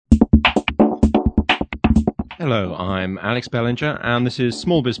Hello, I'm Alex Bellinger, and this is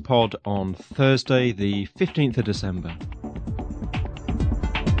SmallBizPod on Thursday, the 15th of December.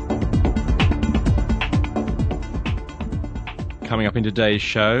 Coming up in today's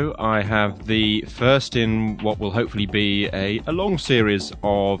show, I have the first in what will hopefully be a long series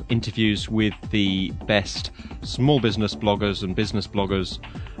of interviews with the best small business bloggers and business bloggers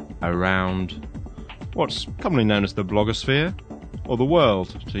around what's commonly known as the blogosphere, or the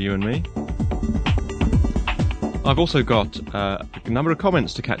world to you and me. I've also got a number of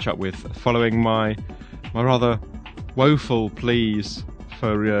comments to catch up with following my rather woeful pleas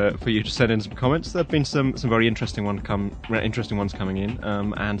for you to send in some comments. There have been some very interesting ones coming in,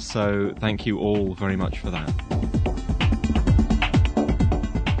 and so thank you all very much for that.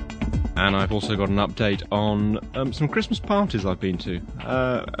 And I've also got an update on some Christmas parties I've been to,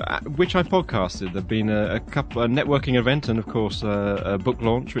 which I podcasted. There've been a networking event and, of course, a book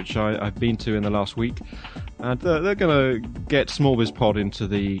launch, which I've been to in the last week. And they're going to get SmallBizPod into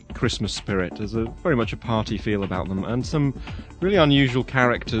the Christmas spirit. There's very much a party feel about them, and some really unusual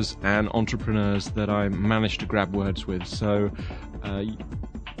characters and entrepreneurs that I managed to grab words with. So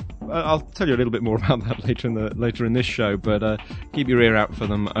I'll tell you a little bit more about that later in this show, but keep your ear out for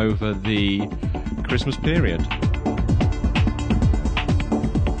them over the Christmas period.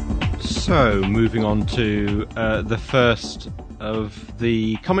 So, moving on to the first of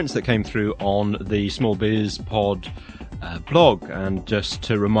the comments that came through on the SmallBizPod blog, and just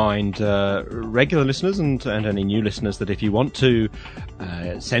to remind regular listeners and any new listeners that if you want to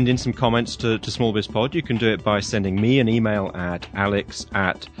send in some comments to SmallBizPod, you can do it by sending me an email at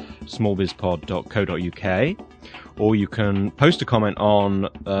alex@smallbizpod.co.uk, or you can post a comment on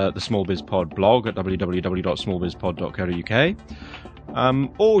the SmallBizPod blog at www.smallbizpod.co.uk.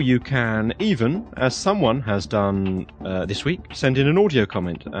 Or you can even, as someone has done this week, send in an audio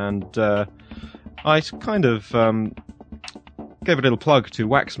comment. And I kind of gave a little plug to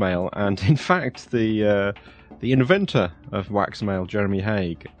Waxmail, and in fact the inventor of Waxmail, Jeremy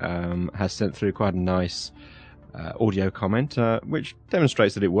Haig, has sent through quite a nice audio comment, which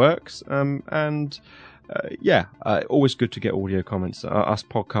demonstrates that it works. Always good to get audio comments. Us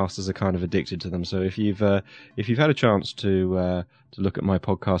podcasters are kind of addicted to them. So if you've had a chance to look at my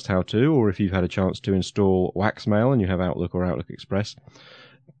podcast how to, or if you've had a chance to install Waxmail and you have Outlook or Outlook Express,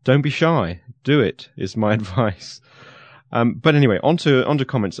 don't be shy. Do it, is my advice. But anyway, onto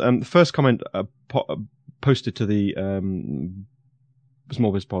comments. The first comment posted to the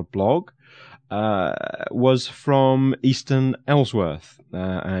SmallBizPod blog was from Easton Ellsworth.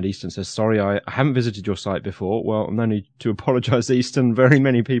 And Easton says, sorry, I haven't visited your site before. Well, no need to apologise, Easton. Very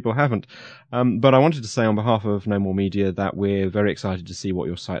many people haven't. But I wanted to say on behalf of No More Media that we're very excited to see what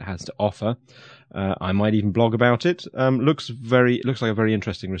your site has to offer. I might even blog about it. Looks like a very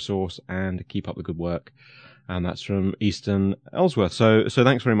interesting resource, and keep up the good work. And that's from Easton Ellsworth. So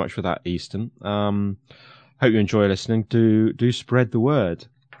thanks very much for that, Easton. Hope you enjoy listening. Do spread the word.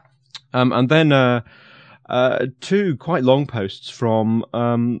 And then two quite long posts from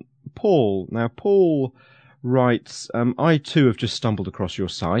Paul. Now, Paul writes, I too have just stumbled across your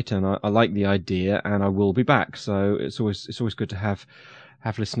site, and I like the idea, and I will be back. So it's always good to have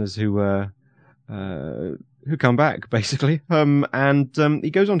listeners who come back, basically. He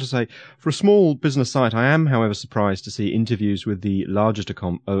goes on to say, for a small business site, I am, however, surprised to see interviews with the largest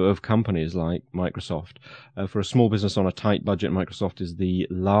of companies like Microsoft. For a small business on a tight budget, Microsoft is the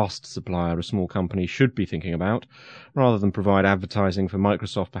last supplier a small company should be thinking about. Rather than provide advertising for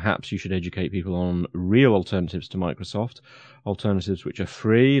Microsoft, perhaps you should educate people on real alternatives to Microsoft, alternatives which are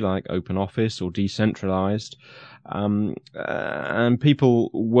free, like OpenOffice, or decentralized. And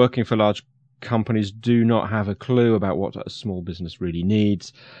people working for large companies do not have a clue about what a small business really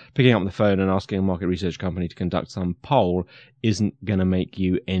needs. Picking up the phone and asking a market research company to conduct some poll isn't going to make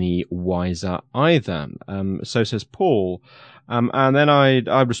you any wiser either. So says Paul. And then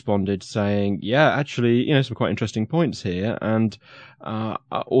I responded saying, yeah, actually, some quite interesting points here. And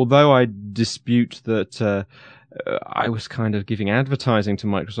although I dispute that I was kind of giving advertising to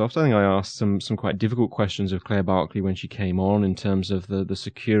Microsoft, I think I asked some quite difficult questions of Claire Barkley when she came on, in terms of the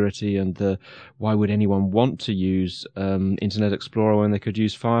security and the why would anyone want to use Internet Explorer when they could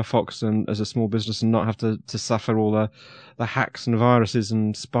use Firefox and as a small business and not have to suffer all the hacks and viruses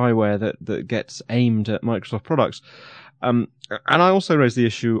and spyware that gets aimed at Microsoft products. And I also raised the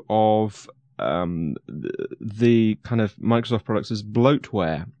issue of the kind of Microsoft products as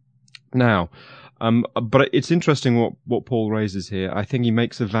bloatware. Now, but it's interesting what Paul raises here. I think he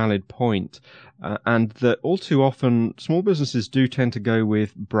makes a valid point, and that all too often small businesses do tend to go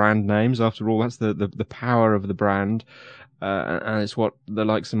with brand names. After all, that's the power of the brand. and it's what the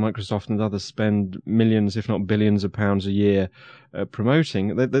likes of Microsoft and others spend millions, if not billions of pounds a year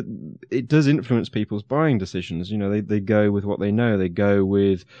promoting, it does influence people's buying decisions. They go with what they know. They go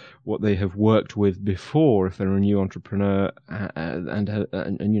with what they have worked with before if they're a new entrepreneur and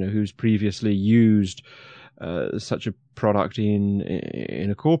who's previously used such a product in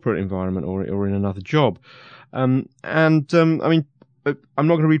a corporate environment or in another job. I mean, I'm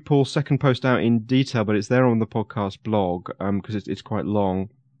not going to read Paul's second post out in detail, but it's there on the podcast blog because it's quite long.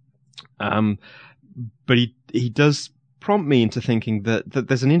 But he does prompt me into thinking that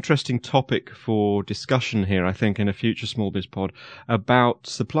there's an interesting topic for discussion here, I think, in a future Small Biz Pod about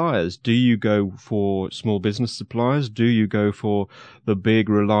suppliers. Do you go for small business suppliers? Do you go for the big,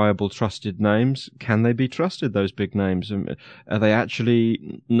 reliable, trusted names? Can they be trusted, those big names? Are they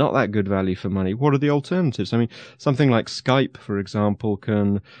actually not that good value for money? What are the alternatives? I mean, something like Skype, for example,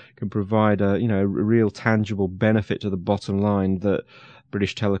 can provide a real tangible benefit to the bottom line that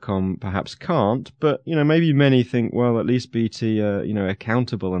British Telecom perhaps can't, but maybe many think, well, at least BT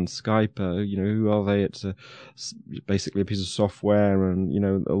accountable, and Skype, who are they? It's basically a piece of software, and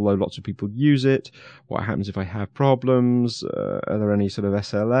although lots of people use it, what happens if I have problems? Are there any sort of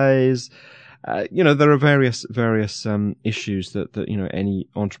SLAs? There are various issues that any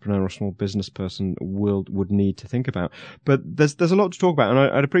entrepreneur or small business person would need to think about. But there's a lot to talk about, and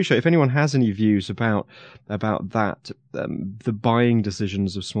I'd appreciate if anyone has any views about that, the buying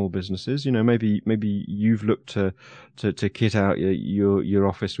decisions of small businesses. Maybe you've looked to kit out your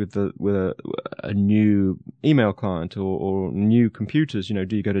office with a new email client or new computers.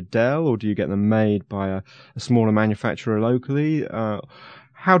 Do you go to Dell or do you get them made by a smaller manufacturer locally?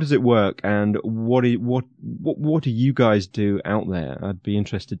 How does it work, and what do you guys do out there? I'd be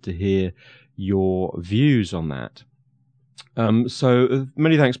interested to hear your views on that. So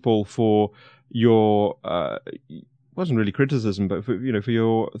many thanks, Paul, for your wasn't really criticism, but for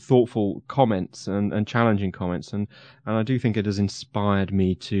your thoughtful comments and challenging comments, and I do think it has inspired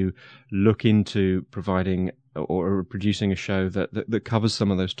me to look into providing or producing a show that covers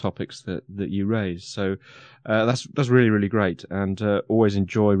some of those topics that you raised. So that's really, really great, and always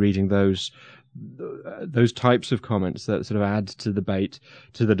enjoy reading those types of comments that sort of add to the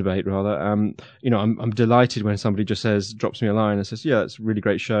debate rather. I'm delighted when somebody just drops me a line and says, yeah, it's a really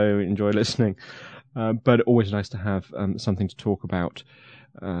great show, enjoy listening. But always nice to have something to talk about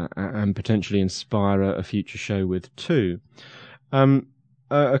and potentially inspire a future show with too.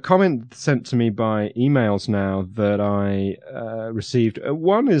 A comment sent to me by emails now that I received.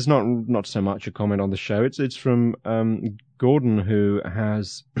 One is not so much a comment on the show. It's from Gordon, who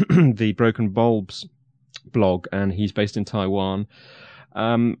has the Broken Bulbs blog, and he's based in Taiwan.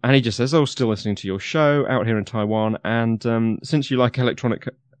 And he just says, still listening to your show out here in Taiwan, and since you like electronica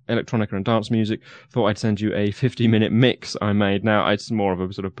and dance music, thought I'd send you a 50-minute mix I made. Now, it's more of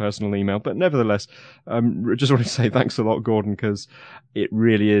a sort of personal email, but nevertheless, just wanted to say thanks a lot, Gordon, because it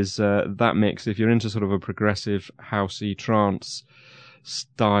really is that mix. If you're into sort of a progressive, housey, trance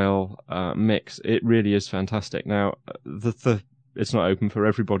style mix, it really is fantastic. Now, it's not open for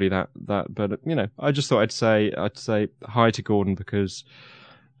everybody, that, but I just thought I'd say hi to Gordon because,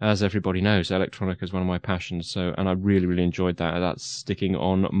 as everybody knows, electronica is one of my passions. And I really, really enjoyed that. That's sticking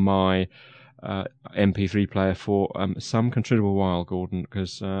on my MP3 player for some considerable while, Gordon,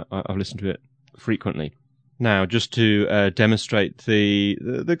 because I've listened to it frequently. Now, just to demonstrate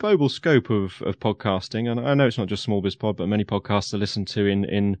the global scope of podcasting, and I know it's not just SmallBizPod, but many podcasts are listened to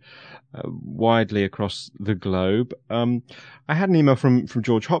in widely across the globe. I had an email from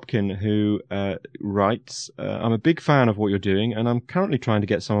George Hopkin, who writes, I'm a big fan of what you're doing, and I'm currently trying to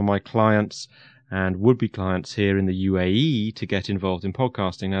get some of my clients and would-be clients here in the UAE to get involved in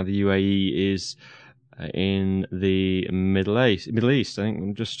podcasting. Now, the UAE is in the Middle East, I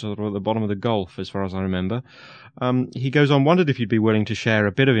think, just sort of at the bottom of the Gulf, as far as I remember. He goes on, wondered if you'd be willing to share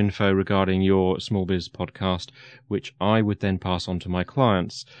a bit of info regarding your Small Biz podcast, which I would then pass on to my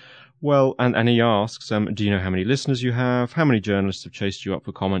clients. Well, and he asks, do you know how many listeners you have? How many journalists have chased you up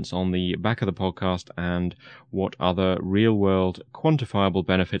for comments on the back of the podcast? And what other real-world quantifiable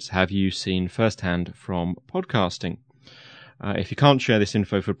benefits have you seen firsthand from podcasting? If you can't share this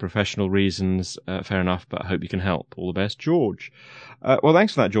info for professional reasons, fair enough, but I hope you can help. All the best, George. Well,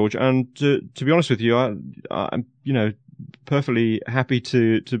 thanks for that, George. And to be honest with you, I'm perfectly happy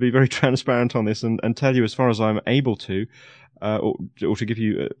to be very transparent on this and tell you as far as I'm able to, or to give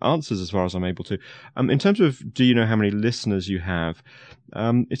you answers as far as I'm able to. In terms of do you know how many listeners you have,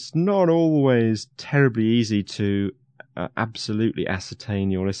 it's not always terribly easy to absolutely ascertain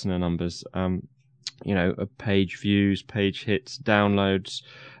your listener numbers. Page views, page hits, downloads,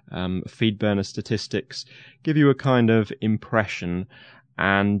 feed burner statistics give you a kind of impression.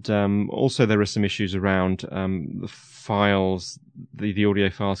 And also there are some issues around the files. The audio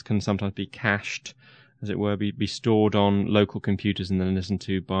files can sometimes be cached, as it were, be stored on local computers and then listened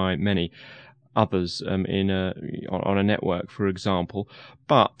to by many others on a network, for example.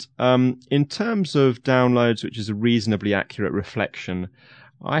 But in terms of downloads, which is a reasonably accurate reflection,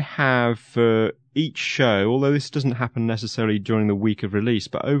 I have for each show, although this doesn't happen necessarily during the week of release,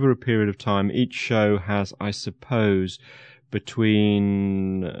 but over a period of time, each show has, I suppose,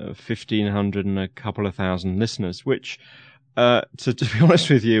 between 1,500 and a couple of thousand listeners, which, to be honest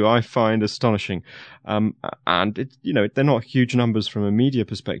with you, I find astonishing. And it, they're not huge numbers from a media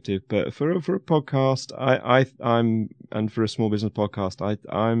perspective, but for a podcast, I'm and for a small business podcast,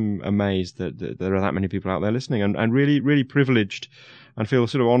 I'm amazed that there are that many people out there listening, and really, really privileged, and feel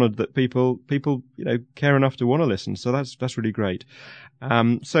sort of honoured that people care enough to want to listen. So that's really great.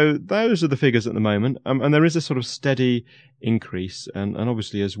 So those are the figures at the moment, and there is a sort of steady increase, and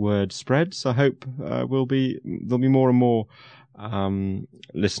obviously as word spreads, I hope there'll be more and more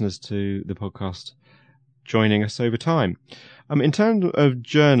listeners to the podcast joining us over time. In terms of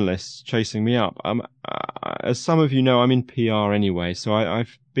journalists chasing me up, as some of you know, I'm in PR anyway, so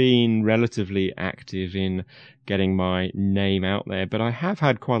I've been relatively active in getting my name out there, but I have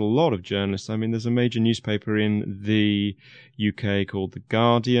had quite a lot of journalists. I mean, there's a major newspaper in the UK called The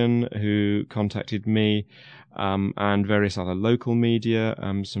Guardian who contacted me, and various other local media,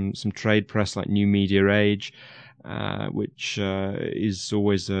 some trade press like New Media Age, which is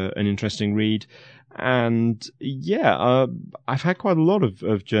always an interesting read. And I've had quite a lot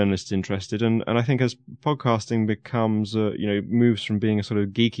of journalists interested, and I think as podcasting becomes, moves from being a sort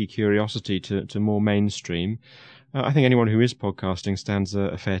of geeky curiosity to more mainstream, I think anyone who is podcasting stands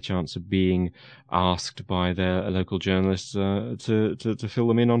a fair chance of being asked by their local journalists to fill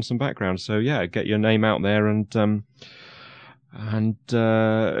them in on some background. So get your name out there, I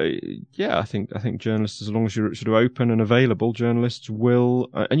think journalists, as long as you're sort of open and available, journalists will,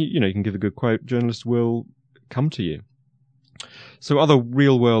 and you can give a good quote, journalists will come to you. So other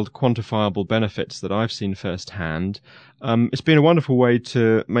real-world quantifiable benefits that I've seen firsthand, it's been a wonderful way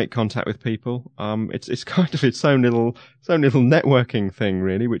to make contact with people. It's kind of its own little networking thing,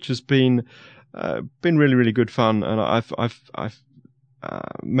 really, which has been really, really good fun, and I've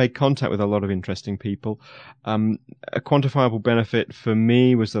made contact with a lot of interesting people. A quantifiable benefit for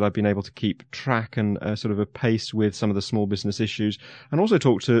me was that I've been able to keep track and sort of a pace with some of the small business issues, and also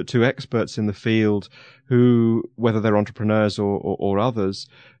talk to experts in the field who, whether they're entrepreneurs or others,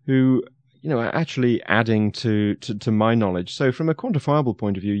 who are actually adding to my knowledge. So from a quantifiable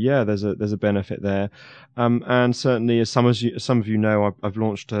point of view, there's a benefit there. And certainly, as some of you know, I've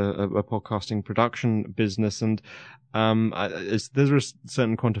launched a podcasting production business, and there are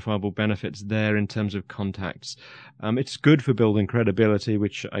certain quantifiable benefits there in terms of contacts. It's good for building credibility,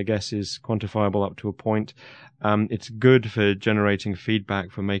 which I guess is quantifiable up to a point. It's good for generating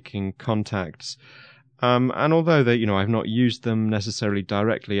feedback, for making contacts. And although I've not used them necessarily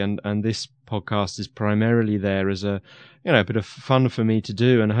directly, and this podcast is primarily there as a bit of fun for me to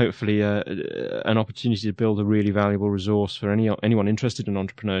do, and hopefully an opportunity to build a really valuable resource for anyone interested in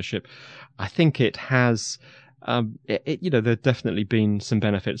entrepreneurship, I think it has. There've definitely been some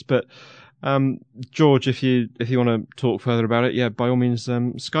benefits, but George, if you want to talk further about it, by all means,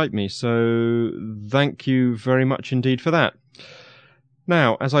 Skype me. So thank you very much indeed for that.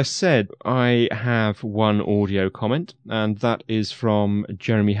 Now, as I said, I have one audio comment, and that is from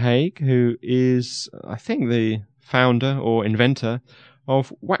Jeremy Haig, who is, I think, the founder or inventor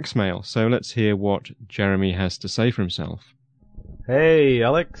of Waxmail. So let's hear what Jeremy has to say for himself. Hey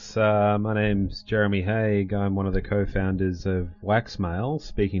Alex, my name's Jeremy Haig. I'm one of the co-founders of Waxmail,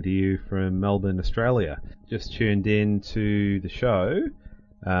 speaking to you from Melbourne, Australia. Just tuned in to the show,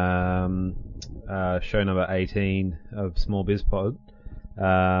 show number 18 of SmallBizPod.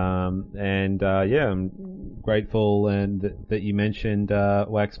 I'm grateful that you mentioned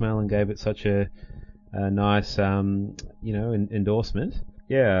Waxmail and gave it such a nice endorsement.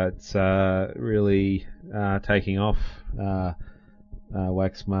 It's really taking off.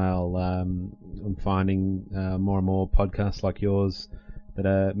 Waxmail, I'm finding more and more podcasts like yours that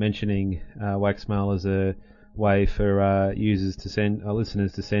are mentioning Waxmail as a way for listeners to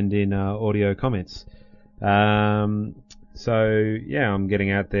send in audio comments. I'm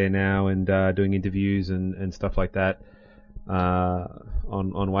getting out there now and doing interviews and stuff like that on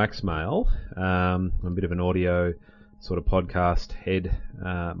Waxmail. I'm a bit of an audio sort of podcast head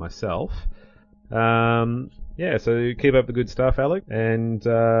myself. So keep up the good stuff, Alex, and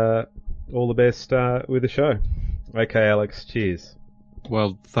all the best with the show. Okay, Alex, cheers.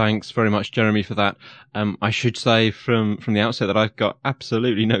 Well, thanks very much, Jeremy, for that. I should say from the outset that I've got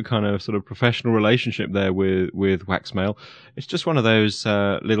absolutely no kind of sort of professional relationship there with Waxmail. It's just one of those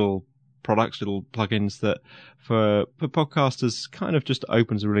little products, little plugins that for podcasters kind of just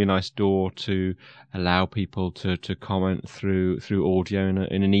opens a really nice door to allow people to comment through audio in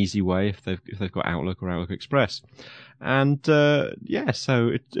an easy way if they've got Outlook or Outlook Express. And so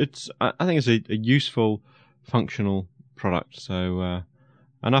it's I think it's a useful, functional product. So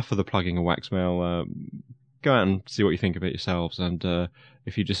enough of the plugging of Waxmail. Go out and see what you think of it yourselves, and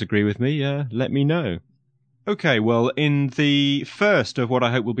if you disagree with me, let me know. Okay, well, in the first of what I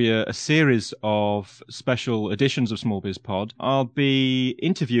hope will be a series of special editions of SmallBizPod, I'll be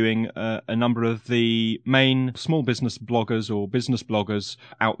interviewing a number of the main small business bloggers or business bloggers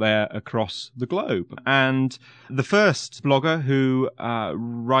out there across the globe. And the first blogger who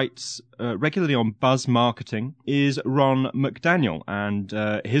writes regularly on buzz marketing is Ron McDaniel,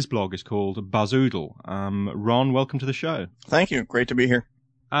 and his blog is called Buzzoodle. Ron, welcome to the show. Thank you. Great to be here.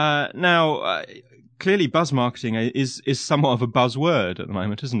 Clearly, buzz marketing is somewhat of a buzzword at the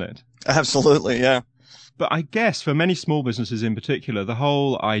moment, isn't it? Absolutely, yeah. But I guess for many small businesses in particular, the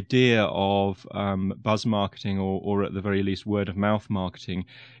whole idea of buzz marketing or at the very least word of mouth marketing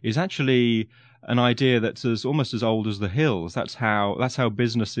is actually an idea that's almost as old as the hills. That's how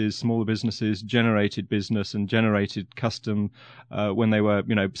businesses, smaller businesses, generated business and generated custom when they were,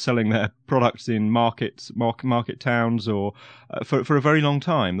 selling their products in market towns or for a very long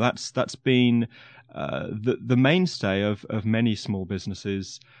time. That's been the mainstay of many small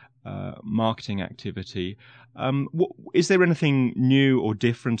businesses' marketing activity. Is there anything new or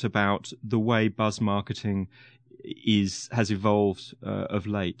different about the way buzz marketing has evolved of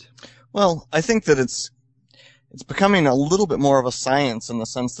late? Well, I think that it's becoming a little bit more of a science in the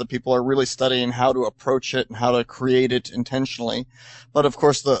sense that people are really studying how to approach it and how to create it intentionally. But of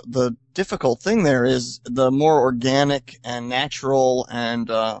course, the difficult thing there is the more organic and natural and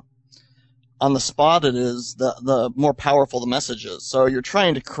on the spot it is, the more powerful the message is. So you're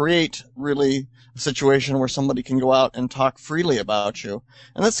trying to create really a situation where somebody can go out and talk freely about you.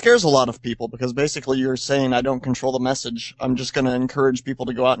 And that scares a lot of people because basically you're saying, I don't control the message. I'm just going to encourage people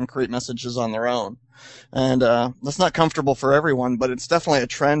to go out and create messages on their own. And that's not comfortable for everyone, but it's definitely a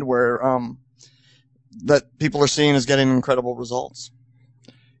trend where that people are seeing is getting incredible results.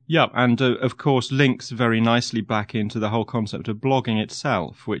 Yeah, and of course links very nicely back into the whole concept of blogging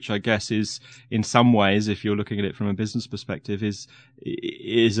itself, which I guess is, in some ways, if you're looking at it from a business perspective, is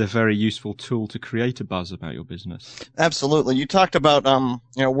a very useful tool to create a buzz about your business. Absolutely. You talked about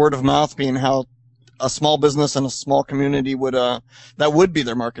word of mouth being how a small business and a small community that would be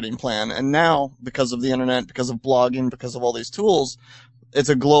their marketing plan, and now because of the internet, because of blogging, because of all these tools, it's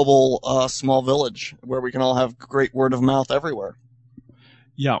a global small village where we can all have great word of mouth everywhere.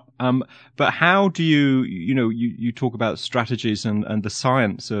 Yeah, but how do you talk about strategies and the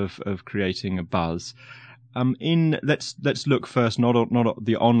science of creating a buzz. Let's look first not at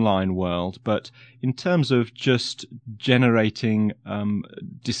the online world, but in terms of just generating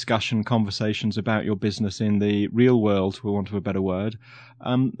discussion, conversations about your business in the real world, for want of a better word.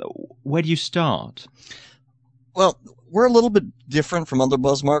 Where do you start? Well, we're a little bit different from other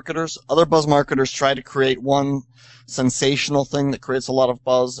buzz marketers. Other buzz marketers try to create one sensational thing that creates a lot of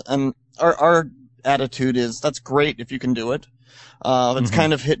buzz, and our attitude is that's great if you can do it. It's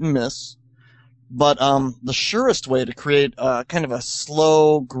kind of hit and miss. But the surest way to create kind of a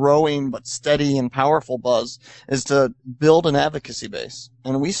slow, growing, but steady and powerful buzz is to build an advocacy base.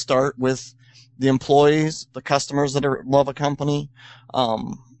 And we start with the employees, the customers that love a company,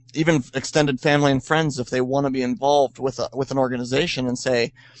 even extended family and friends if they want to be involved with an organization, and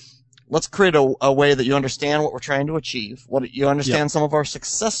say, let's create a way that you understand what we're trying to achieve, what you understand some of our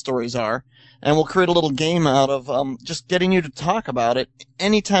success stories are, and we'll create a little game out of just getting you to talk about it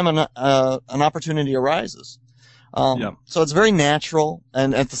anytime an opportunity arises. So it's very natural,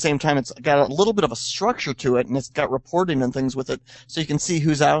 and at the same time it's got a little bit of a structure to it, and it's got reporting and things with it, so you can see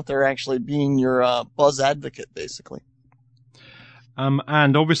who's out there actually being your buzz advocate, basically.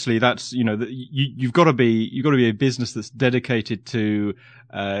 And obviously that's, you've got to be a business that's dedicated to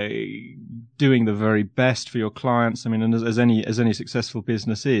doing the very best for your clients. I mean, and as any successful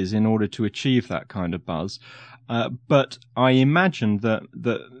business is, in order to achieve that kind of buzz. But I imagine that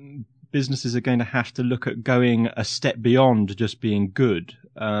businesses are going to have to look at going a step beyond just being good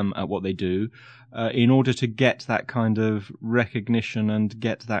at what they do, in order to get that kind of recognition and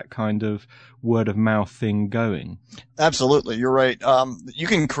get that kind of word of mouth thing going. Absolutely, you're right. You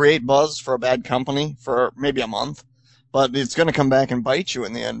can create buzz for a bad company for maybe a month, but it's going to come back and bite you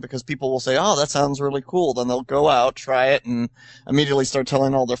in the end because people will say, oh, that sounds really cool. Then they'll go out, try it, and immediately start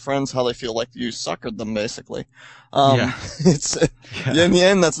telling all their friends how they feel like you suckered them, basically. Yeah. It's, in the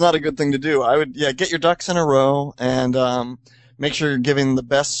end, that's not a good thing to do. I would, get your ducks in a row and, make sure you're giving the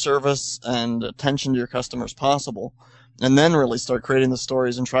best service and attention to your customers possible. And then really start creating the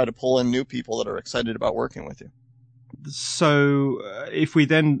stories and try to pull in new people that are excited about working with you. So, if we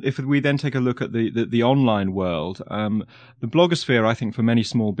then take a look at the online world, the blogosphere, I think, for many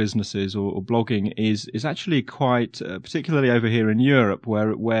small businesses or blogging is actually quite, particularly over here in Europe,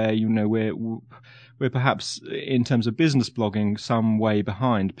 where we're perhaps in terms of business blogging some way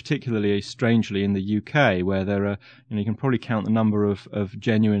behind, particularly strangely in the UK, where there are, you can probably count the number of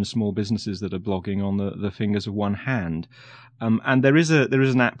genuine small businesses that are blogging on the fingers of one hand, and there is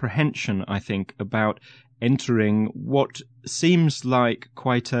an apprehension, I think, about entering what seems like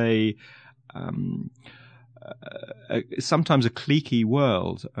quite sometimes a cliquey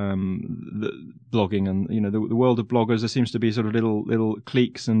world, the blogging, and the world of bloggers. There seems to be sort of little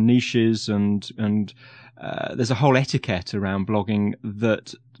cliques and niches, and there's a whole etiquette around blogging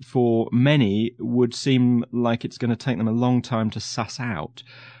that for many would seem like it's going to take them a long time to suss out.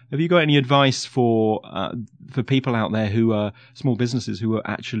 Have you got any advice for people out there who are small businesses who are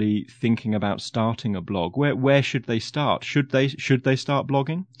actually thinking about starting a blog? Where should they start? Should they start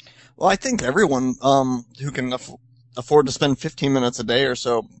blogging? Well, I think everyone who can afford to spend 15 minutes a day or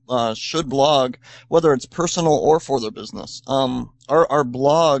so should blog, whether it's personal or for their business. Our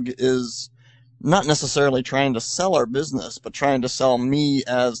blog is not necessarily trying to sell our business, but trying to sell me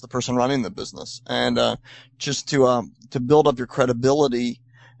as the person running the business, and just to build up your credibility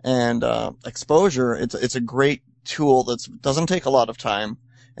and exposure. It's a great tool that doesn't take a lot of time,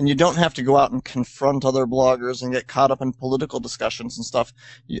 and you don't have to go out and confront other bloggers and get caught up in political discussions and stuff.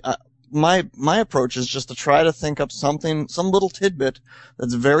 My approach is just to try to think up some little tidbit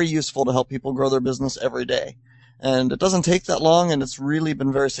that's very useful to help people grow their business every day. And it doesn't take that long, and it's really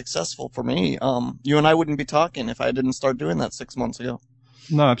been very successful for me. You and I wouldn't be talking if I didn't start doing that 6 months ago.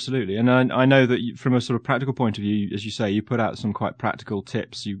 No, absolutely. And I know that from a sort of practical point of view, as you say, you put out some quite practical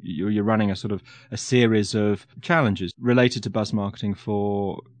tips. You're running a series of challenges related to buzz marketing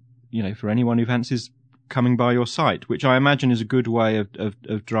for anyone who fancies coming by your site, which I imagine is a good way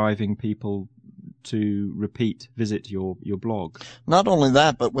of driving people to visit your blog. Not only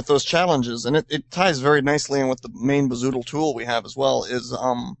that, but with those challenges, and it ties very nicely in with the main Buzzoodle tool we have as well, is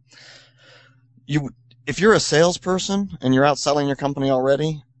if you're a salesperson and you're out selling your company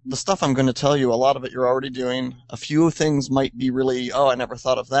already, the stuff I'm going to tell you, a lot of it you're already doing. A few things might be really, I never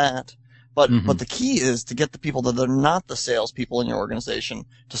thought of that. But the key is to get the people that are not the salespeople in your organization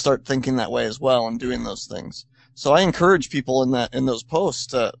to start thinking that way as well and doing those things. So I encourage people in those posts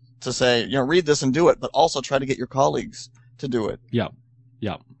to say, read this and do it, but also try to get your colleagues to do it. Yeah.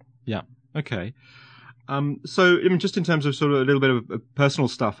 Okay. So just in terms of sort of a little bit of personal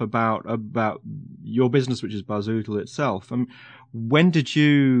stuff about your business, which is Buzzoodle itself. When did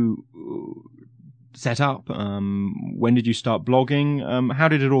you set up? When did you start blogging? How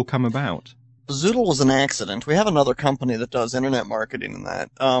did it all come about? Buzzoodle was an accident. We have another company that does internet marketing and that,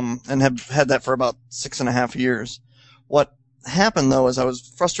 and have had that for about 6.5 years. What happened though is I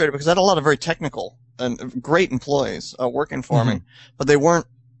was frustrated because I had a lot of very technical and great employees working for me, but they weren't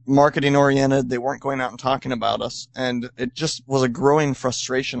marketing oriented. They weren't going out and talking about us, and it just was a growing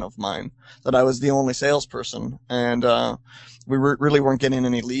frustration of mine that I was the only salesperson, and we really weren't getting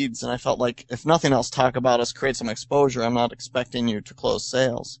any leads. And I felt like, if nothing else, talk about us, create some exposure. I'm not expecting you to close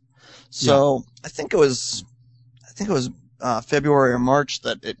sales. So I think it was February or March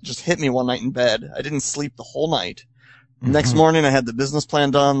that it just hit me one night in bed. I didn't sleep the whole night. Next morning, I had the business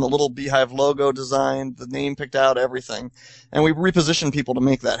plan done, the little beehive logo designed, the name picked out, everything. And we repositioned people to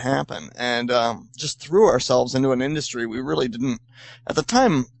make that happen. And just threw ourselves into an industry we really didn't, at the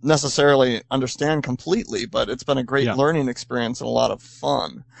time, necessarily understand completely, but it's been a great learning experience and a lot of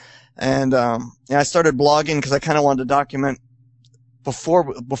fun. And I started blogging because I kind of wanted to document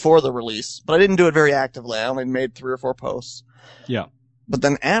before the release, but I didn't do it very actively. I only made 3 or 4 posts. Yeah. But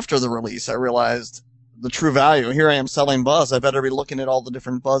then after the release, I realized the true value. Here I am selling buzz. I better be looking at all the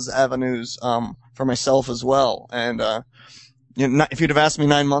different buzz avenues for myself as well. And if you'd have asked me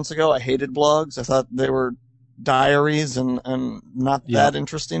 9 months ago, I hated blogs. I thought they were diaries and not that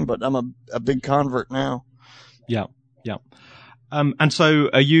interesting. But I'm a big convert now. Yeah. And so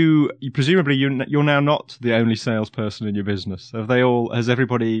are presumably you're now not the only salesperson in your business. Has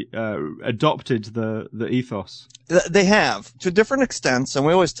everybody adopted the ethos? They have, to different extents, and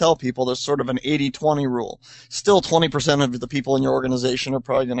we always tell people there's sort of an 80-20 rule. Still 20% of the people in your organization are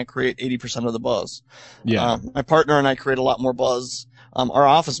probably going to create 80% of the buzz. Yeah. My partner and I create a lot more buzz. Our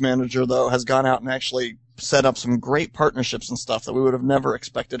office manager, though, has gone out and actually set up some great partnerships and stuff that we would have never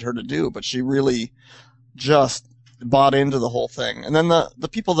expected her to do, but she really just bought into the whole thing. And then the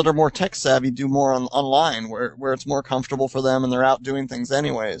people that are more tech savvy do more online where it's more comfortable for them and they're out doing things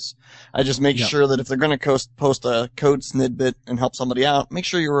anyways. I just make sure that if they're going to post a code snippet and help somebody out, make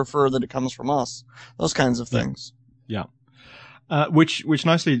sure you refer that it comes from us. Those kinds of things. Yeah. Which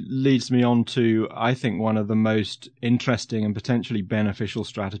nicely leads me on to, I think, one of the most interesting and potentially beneficial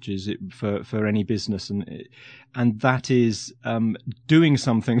strategies for any business, and that is doing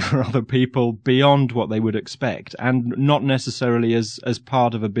something for other people beyond what they would expect, and not necessarily as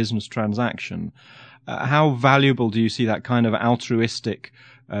part of a business transaction. How valuable do you see that kind of altruistic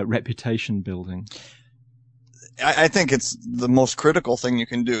reputation building? I think it's the most critical thing you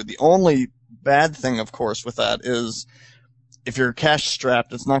can do. The only bad thing, of course, with that is, if you're cash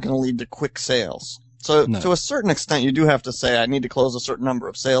strapped, it's not going to lead to quick sales. So to a certain extent, you do have to say, I need to close a certain number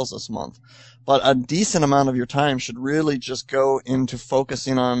of sales this month. But a decent amount of your time should really just go into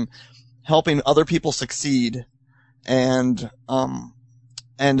focusing on helping other people succeed and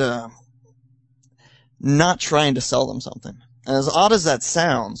not trying to sell them something. And as odd as that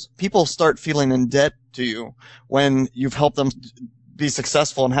sounds, people start feeling in debt to you when you've helped them be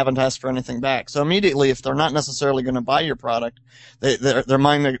successful and haven't asked for anything back. So immediately, if they're not necessarily going to buy your product, their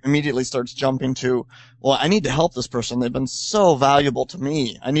mind immediately starts jumping to, well, I need to help this person. They've been so valuable to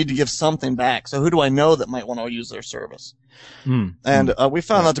me. I need to give something back. So who do I know that might want to use their service? And we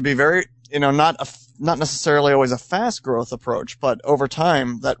found that to be very, not necessarily always a fast growth approach, but over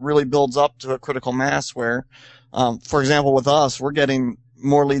time that really builds up to a critical mass where, for example, with us, we're getting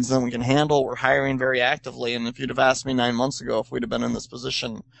more leads than we can handle. We're hiring very actively. And if you'd have asked me 9 months ago if we'd have been in this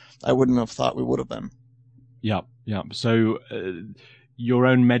position, I wouldn't have thought we would have been. Yeah. So your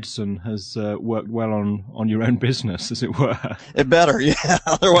own medicine has worked well on your own business, as it were. It better, yeah.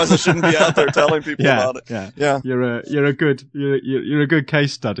 Otherwise, I shouldn't be out there telling people about it. Yeah. You're a good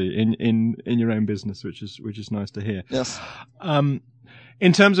case study in your own business, which is nice to hear. Yes.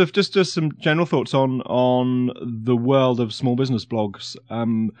 In terms of just some general thoughts on the world of small business blogs,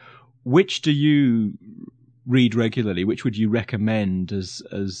 which do you read regularly? Which would you recommend as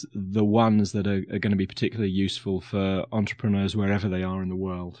the ones that are going to be particularly useful for entrepreneurs wherever they are in the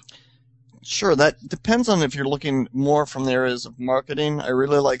world? Sure, that depends on if you're looking more from the areas of marketing. I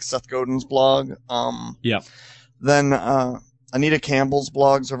really like Seth Godin's blog. Then Anita Campbell's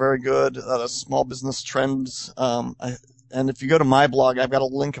blogs are very good. Small Business Trends. And if you go to my blog, I've got a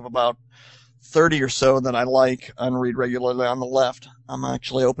link of about 30 or so that I like and read regularly on the left. I'm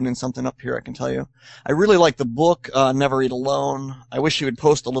actually opening something up here, I can tell you. I really like the book, Never Eat Alone. I wish he would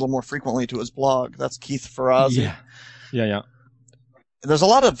post a little more frequently to his blog. That's Keith Ferrazzi. Yeah. There's a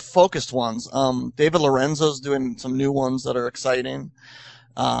lot of focused ones. David Lorenzo's doing some new ones that are exciting.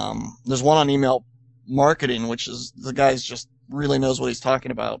 There's one on email marketing, which is, the guy's just really knows what he's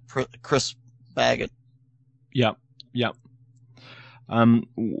talking about. Chris Baggett. Yeah.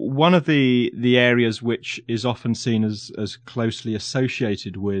 One of the areas which is often seen as closely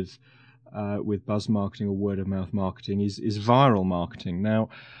associated with buzz marketing or word of mouth marketing is viral marketing. Now,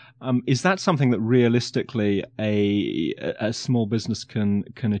 is that something that realistically a small business can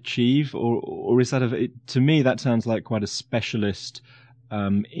achieve, or is that to me that sounds like quite a specialist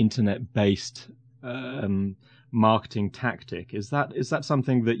internet based marketing tactic? Is that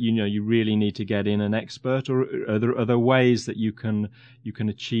something that you really need to get in an expert, or are there ways that you can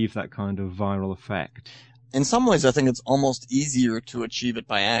achieve that kind of viral effect? In some ways, I think it's almost easier to achieve it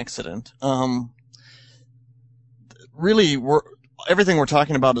by accident. Really, everything we're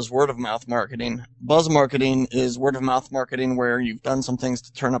talking about is word of mouth marketing. Buzz marketing is word of mouth marketing where you've done some things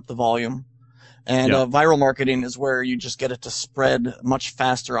to turn up the volume. And viral marketing is where you just get it to spread much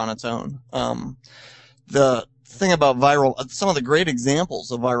faster on its own. The thing about some of the great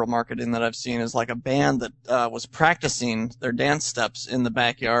examples of viral marketing that I've seen is like a band that was practicing their dance steps in the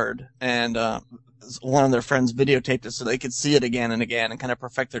backyard, and one of their friends videotaped it so they could see it again and again and kind of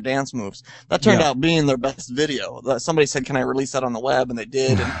perfect their dance moves. That turned out being their best video. Somebody said, "Can I release that on the web?" And they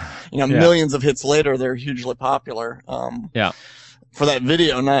did. And millions of hits later, they're hugely popular. For that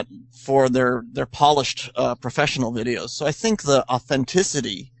video, not for their polished professional videos. So I think the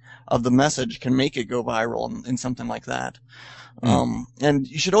authenticity of the message can make it go viral in something like that. And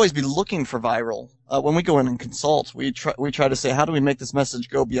you should always be looking for viral. When we go in and consult, we try to say, how do we make this message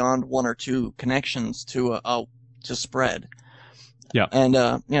go beyond one or two connections to spread? Yeah. And,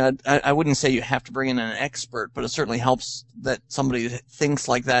 I wouldn't say you have to bring in an expert, but it certainly helps that somebody thinks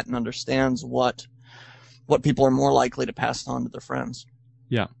like that and understands what people are more likely to pass on to their friends.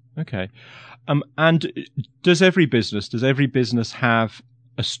 Yeah. Okay. And does every business have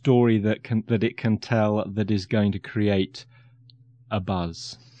a story that it can tell that is going to create a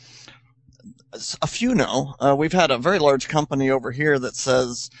buzz? A few know. We've had a very large company over here that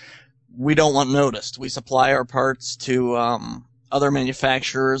says we don't want noticed. We supply our parts to other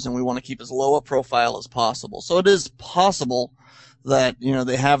manufacturers, and we want to keep as low a profile as possible. So it is possible that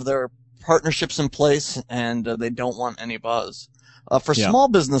they have their partnerships in place and they don't want any buzz. For small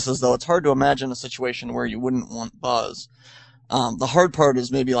businesses, though, it's hard to imagine a situation where you wouldn't want buzz. The hard part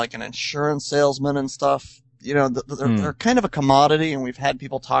is maybe like an insurance salesman and stuff. They're kind of a commodity, and we've had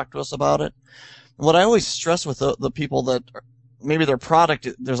people talk to us about it. What I always stress with the people that maybe their product,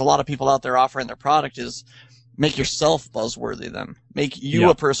 there's a lot of people out there offering their product, is make yourself buzzworthy then. Make you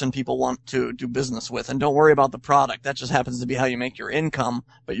a person people want to do business with, and don't worry about the product. That just happens to be how you make your income,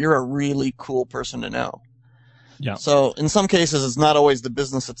 but you're a really cool person to know. Yeah. So in some cases, it's not always the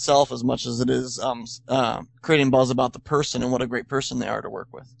business itself as much as it is creating buzz about the person and what a great person they are to work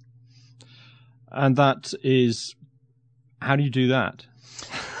with. And that is, how do you do that?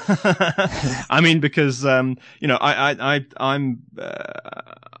 I mean, because I'm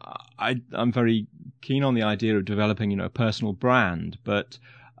very keen on the idea of developing a personal brand, but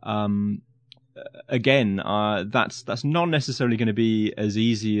again, that's not necessarily going to be as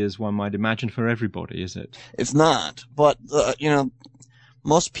easy as one might imagine for everybody, is it? It's not, but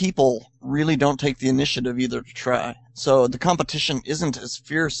most people really don't take the initiative either to try. So the competition isn't as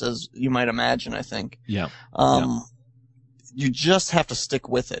fierce as you might imagine, I think. Yeah. You just have to stick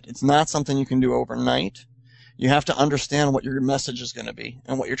with it. It's not something you can do overnight. You have to understand what your message is going to be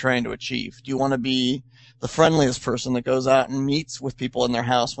and what you're trying to achieve. Do you want to be the friendliest person that goes out and meets with people in their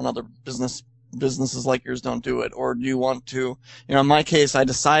house when other businesses like yours don't do it? Or do you want to, in my case, I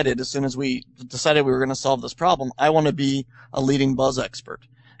decided as soon as we decided we were going to solve this problem, I want to be a leading buzz expert.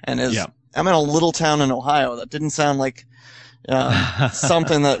 And I'm in a little town in Ohio. That didn't sound like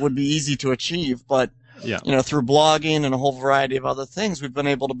something that would be easy to achieve, but through blogging and a whole variety of other things, we've been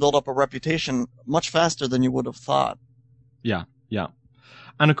able to build up a reputation much faster than you would have thought. Yeah.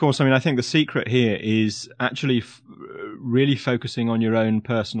 And of course, I think the secret here is actually really focusing on your own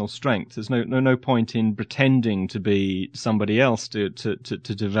personal strength. There's no point in pretending to be somebody else to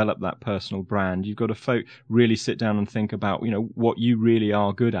develop that personal brand. You've got to really sit down and think about, what you really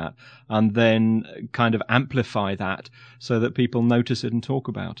are good at, and then kind of amplify that so that people notice it and talk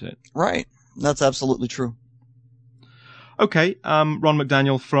about it. Right. That's absolutely true. Okay, Ron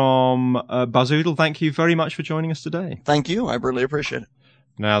McDaniel from Buzzoodle, thank you very much for joining us today. Thank you. I really appreciate it.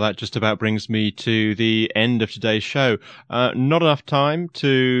 Now that just about brings me to the end of today's show. Not enough time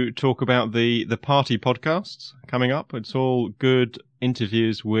to talk about the party podcasts coming up. It's all good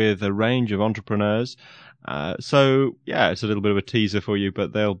interviews with a range of entrepreneurs. So it's a little bit of a teaser for you,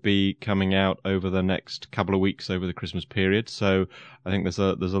 but they'll be coming out over the next couple of weeks over the Christmas period. So I think there's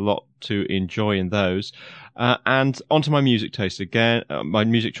a lot to enjoy in those. And onto my music taste again, my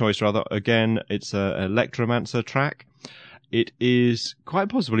music choice rather. Again, it's a Electromancer track. It is quite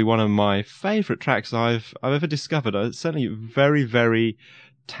possibly one of my favorite tracks I've ever discovered. It's certainly very, very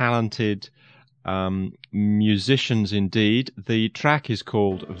talented musicians indeed. The track is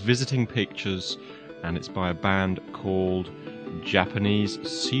called Visiting Pictures, and it's by a band called Japanese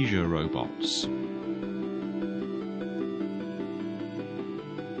Seizure Robots.